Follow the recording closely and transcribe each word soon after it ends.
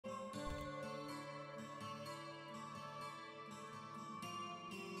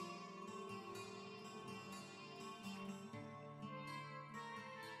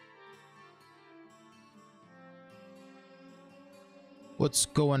What's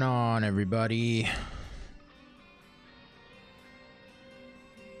going on, everybody?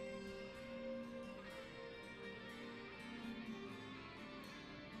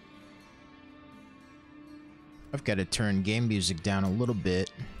 I've got to turn game music down a little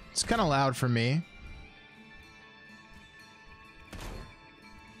bit. It's kind of loud for me.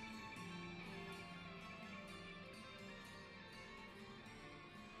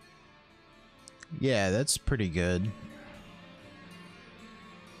 Yeah, that's pretty good.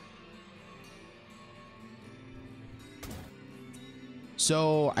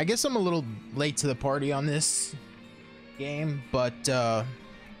 So, I guess I'm a little late to the party on this game, but I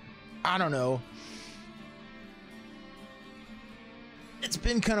don't know. It's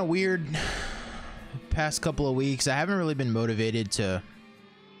been kind of weird past couple of weeks. I haven't really been motivated to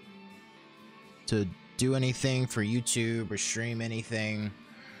do anything for YouTube or stream anything.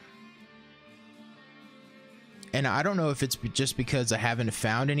 And I don't know if it's just because I haven't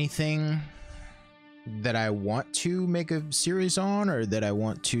found anything that I want to make a series on or that I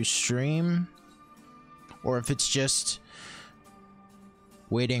want to stream, or if it's just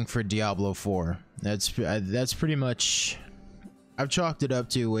waiting for Diablo 4. That's pretty much, I've chalked it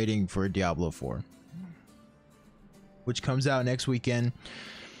up to waiting for Diablo 4, which comes out next weekend,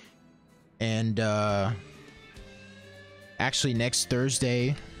 and actually next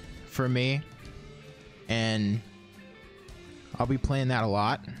Thursday for me, and I'll be playing that a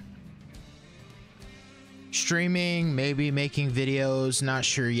lot. Streaming, maybe making videos, not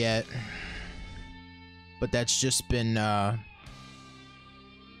sure yet, but that's just been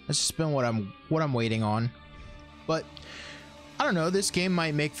what I'm waiting on. But I don't know, this game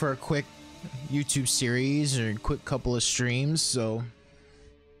might make for a quick YouTube series or a quick couple of streams, so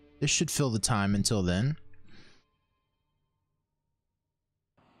this should fill the time until then.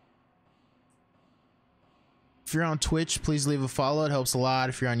 If you're on Twitch, please leave a follow, it helps a lot.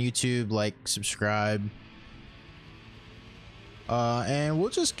 If you're on YouTube, like, subscribe. And we'll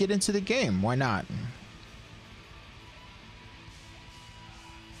just get into the game. Why not?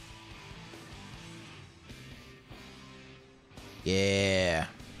 Yeah.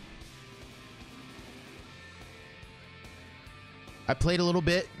 I played a little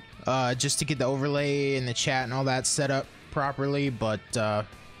bit, just to get the overlay and the chat and all that set up properly, but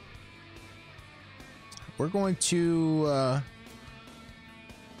we're going to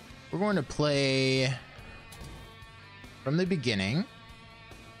play from the beginning.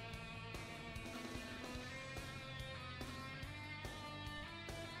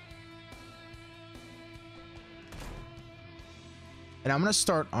 And I'm gonna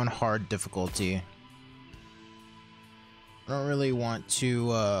start on hard difficulty. I don't really want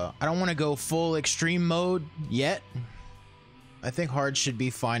to, I don't want to go full extreme mode yet. I think hard should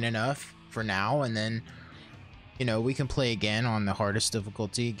be fine enough for now, and then, you know, we can play again on the hardest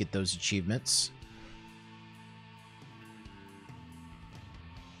difficulty, get those achievements.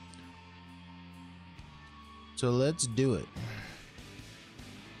 So let's do it.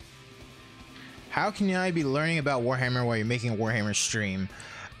 How can I be learning about Warhammer while you're making a Warhammer stream?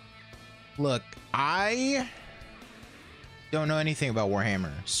 Look, I don't know anything about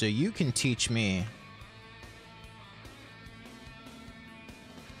Warhammer, so you can teach me.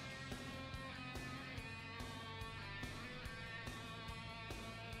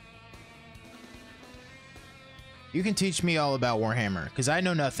 You can teach me all about Warhammer, because I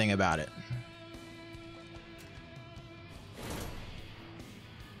know nothing about it.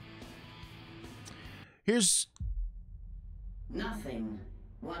 Here's... Nothing,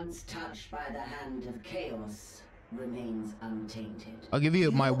 once touched by the hand of chaos, remains untainted. I'll give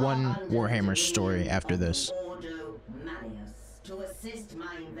you my one Warhammer story after this. To assist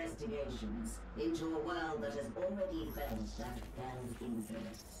my investigations into a world that has already felt that fell's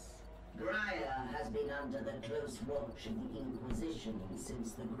influence. Graia has been under the close watch of the Inquisition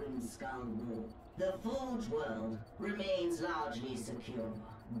since the Grim Skull War. The Forge world remains largely secure,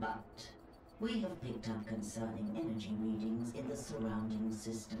 but we have picked up concerning energy readings in the surrounding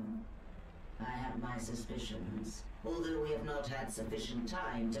system. I have my suspicions, although we have not had sufficient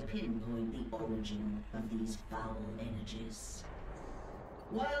time to pinpoint the origin of these foul energies.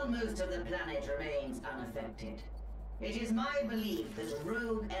 While most of the planet remains unaffected, it is my belief that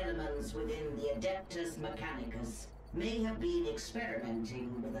rogue elements within the Adeptus Mechanicus may have been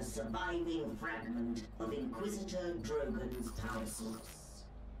experimenting with a surviving fragment of Inquisitor Drogon's power source.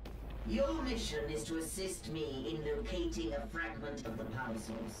 Your mission is to assist me in locating a fragment of the power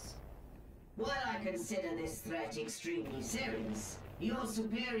source. While I consider this threat extremely serious, your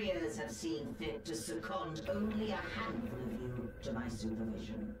superiors have seen fit to second only a handful of you to my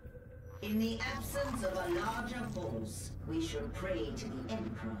supervision. In the absence of a larger force, we should pray to the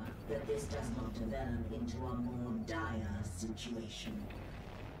Emperor that this does not develop into a more dire situation.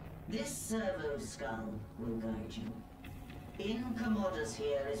 This servo skull will guide you. In Commodus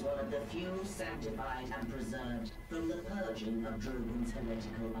here is one of the few sanctified and preserved from the purging of Drogon's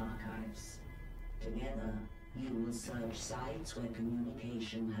heretical archives. Together, you will search sites where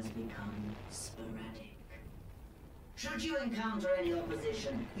communication has become sporadic. Should you encounter any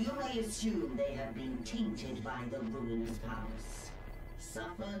opposition, you may assume they have been tainted by the ruinous powers.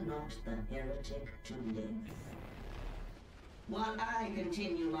 Suffer not the heretic to live. While I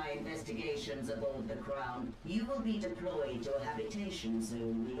continue my investigations aboard the Crown, you will be deployed to a habitation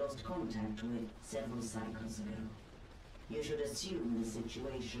zone we lost contact with several cycles ago. You should assume the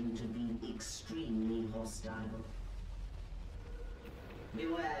situation to be extremely hostile.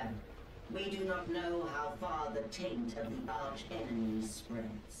 Beware. We do not know how far the taint of the arch-enemy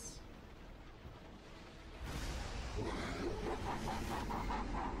spreads.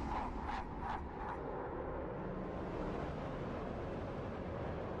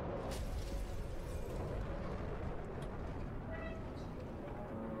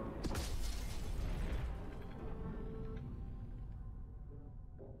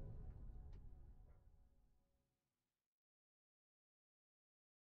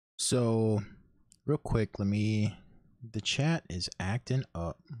 So, real quick, the chat is acting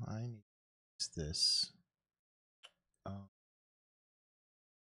up. I need this.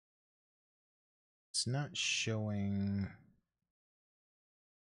 It's not showing.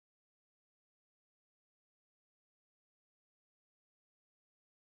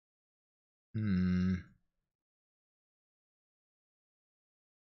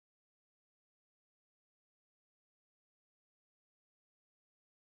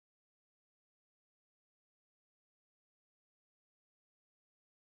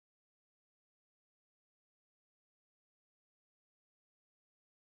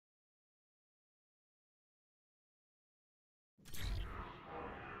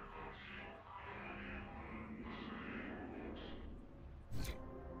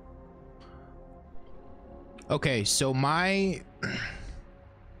 Okay, so the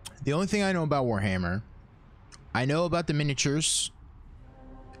only thing I know about Warhammer, I know about the miniatures.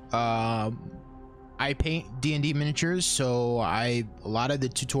 I paint D&D miniatures, so a lot of the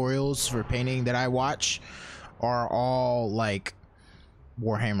tutorials for painting that I watch are all like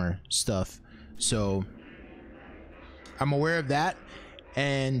Warhammer stuff. So I'm aware of that,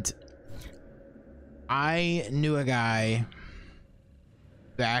 and I knew a guy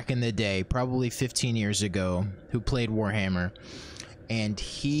back in the day, probably 15 years ago, who played Warhammer, and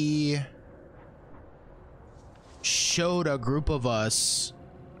he showed a group of us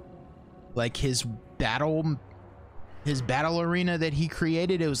like his battle arena that he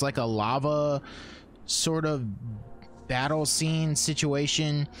created. It was like a lava sort of battle scene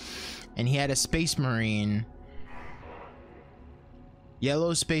situation, and he had a space marine,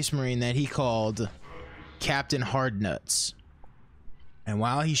 yellow space marine, that he called Captain Hardnuts. And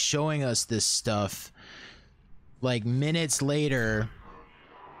while he's showing us this stuff, like minutes later,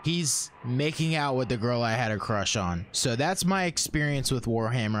 he's making out with the girl I had a crush on. So that's my experience with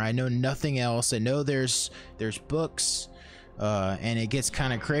Warhammer. I know nothing else. I know there's books, and it gets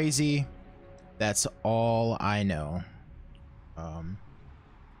kind of crazy. That's all I know.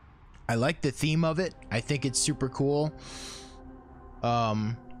 I like the theme of it. I think it's super cool.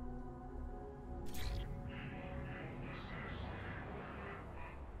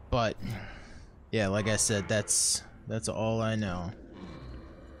 But yeah, like I said, that's all I know.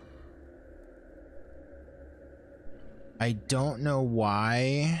 I don't know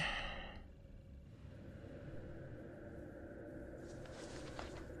why.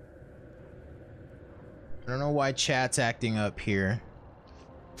 I don't know why chat's acting up here.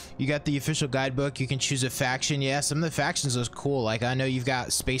 You got the official guidebook. You can choose a faction. Yeah, some of the factions are cool. Like, I know you've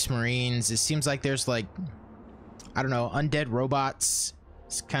got Space Marines. It seems like there's, like, I don't know, undead robots.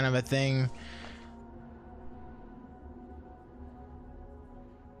 It's kind of a thing.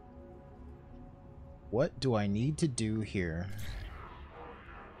 What do I need to do here?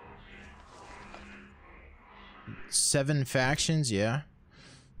 7 factions, yeah.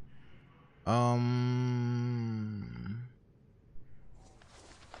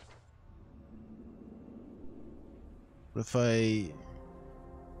 What if I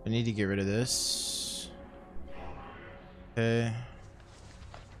need to get rid of this? Okay.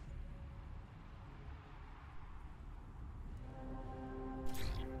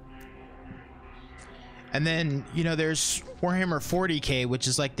 And then, you know, there's Warhammer 40K, which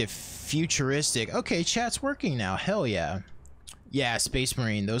is like the futuristic. Okay, chat's working now. Hell yeah. Yeah, Space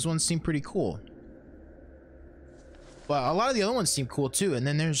Marine. Those ones seem pretty cool. But a lot of the other ones seem cool too. And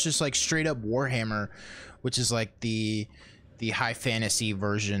then there's just like straight up Warhammer, which is like the high fantasy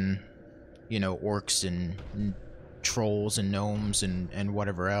version, you know, orcs and trolls and gnomes and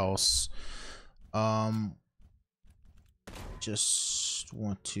whatever else. Just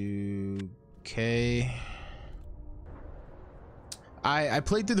want to... Okay. I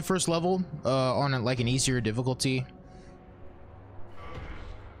played through the first level on like an easier difficulty.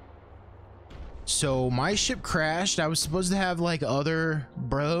 So my ship crashed. I was supposed to have like other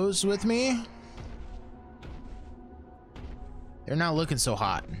bros with me. They're not looking so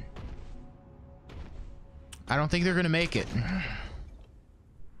hot. I don't think they're gonna make it.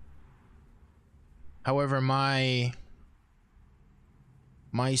 However, my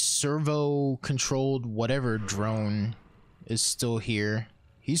servo controlled whatever drone is still here.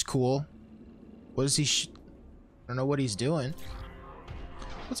 He's cool. What is he? I don't know what he's doing.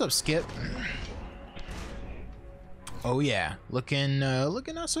 What's up, Skip? Oh yeah, looking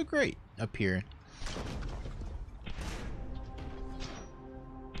not so great up here.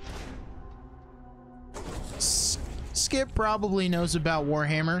 Skip probably knows about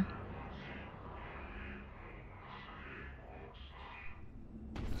Warhammer.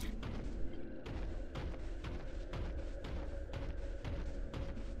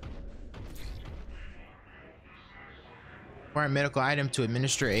 Acquire a medical item to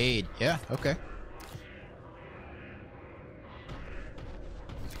administer aid. Yeah, okay.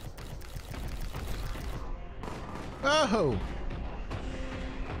 Oh!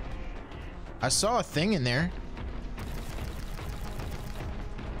 I saw a thing in there.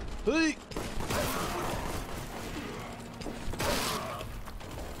 Hey!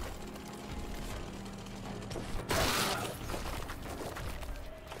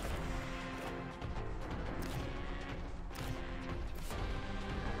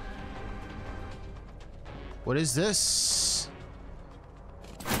 What is this?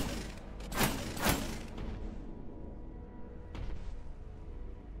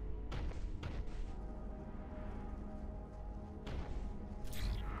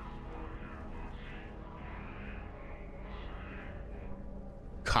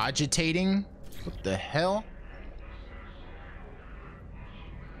 Cogitating? What the hell?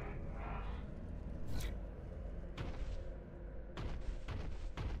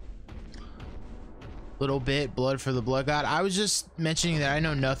 Little bit blood for the blood god. I was just mentioning that I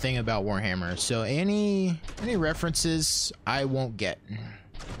know nothing about Warhammer, so any references I won't get.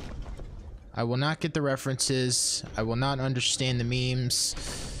 I will not get the references. I will not understand the memes.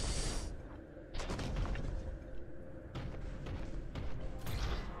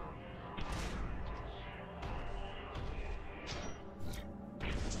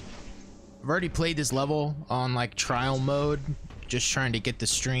 I've already played this level on like trial mode, just trying to get the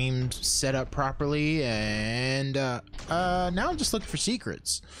stream set up properly, and now I'm just looking for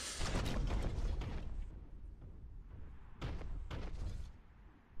secrets.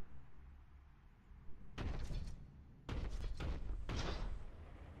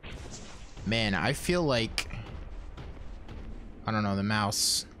 Man, I feel like, I don't know, the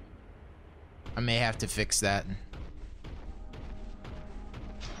mouse, I may have to fix that.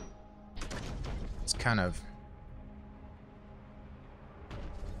 It's kind of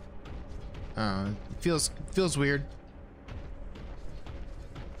feels weird.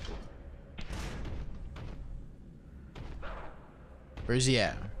 Where's he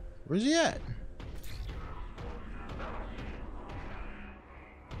at? Where's he at?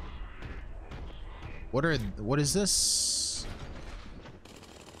 What is this?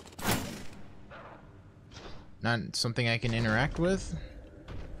 Not something I can interact with?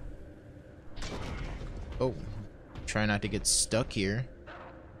 Oh, try not to get stuck here.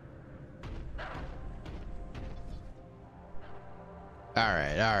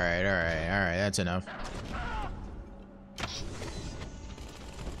 Alright, that's enough.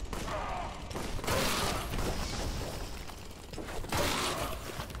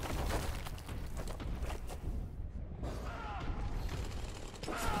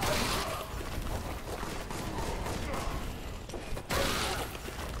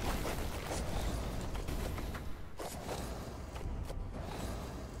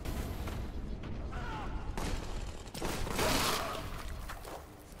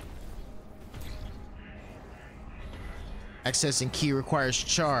 Accessing key requires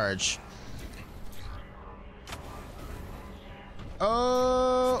charge.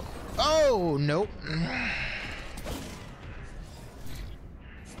 Oh, nope.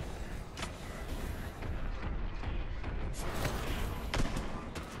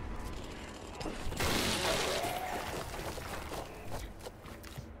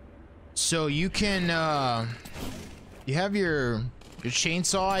 So you can you have your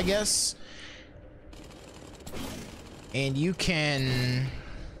chainsaw, I guess, and you can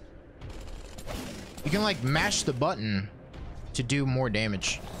like mash the button to do more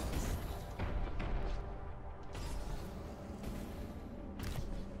damage.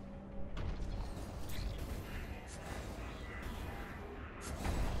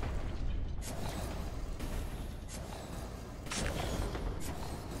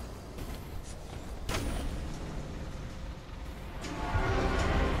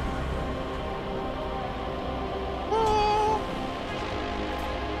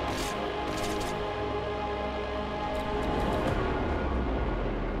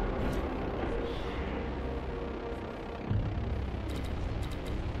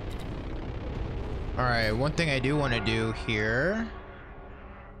 Alright, one thing I do want to do here.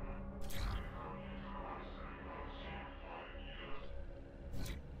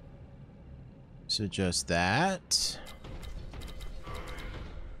 So just that.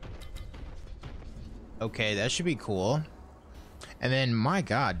 Okay, that should be cool. And then, my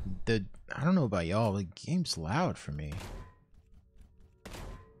God, I don't know about y'all, the game's loud for me.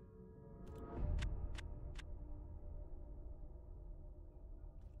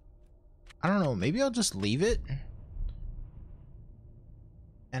 I don't know, maybe I'll just leave it.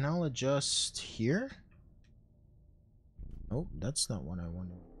 And I'll adjust here. Oh, that's not what I want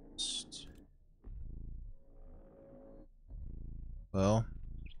to adjust. Well,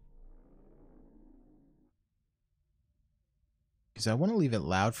 because I want to leave it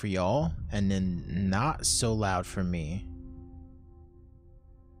loud for y'all and then not so loud for me.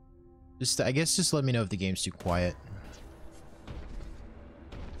 I guess just let me know if the game's too quiet.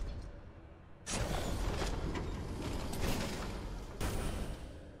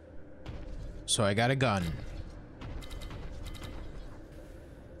 So I got a gun.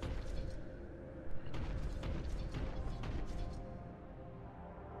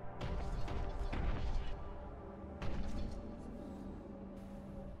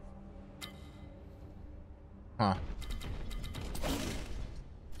 Huh.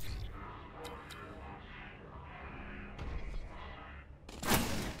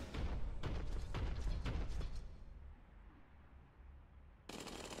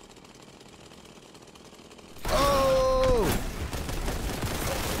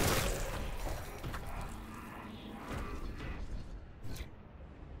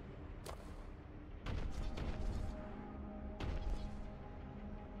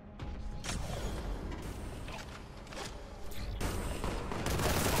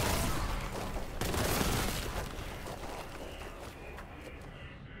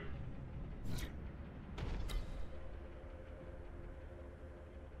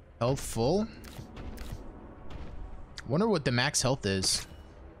 Health full? Wonder what the max health is.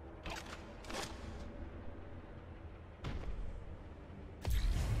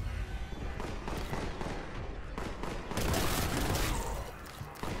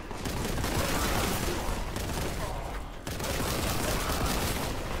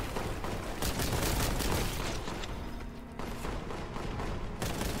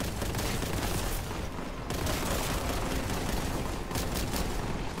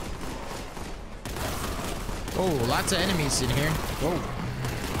 Oh, lots of enemies in here. Whoa.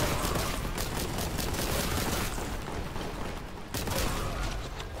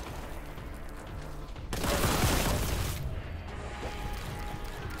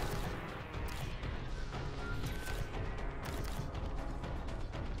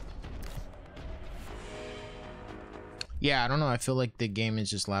 Yeah, I don't know. I feel like the game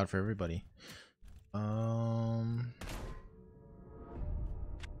is just loud for everybody.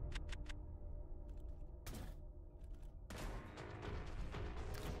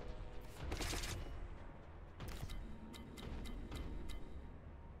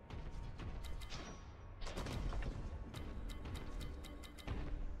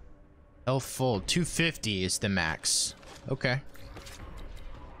 Health full, 250 is the max. Okay.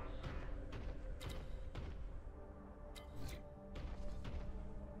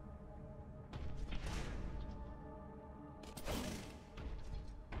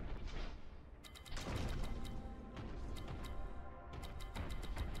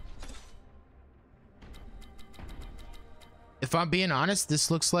 If I'm being honest,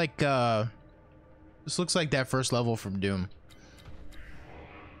 this looks like that first level from Doom.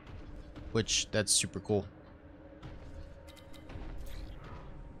 Which, that's super cool.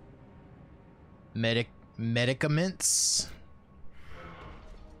 Medicaments?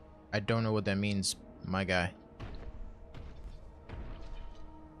 I don't know what that means, my guy.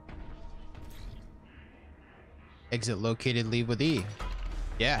 Exit located, leave with E.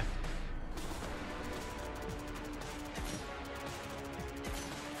 Yeah.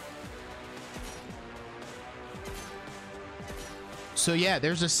 So yeah,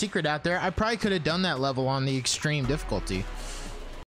 there's a secret out there. I probably could have done that level on the extreme difficulty.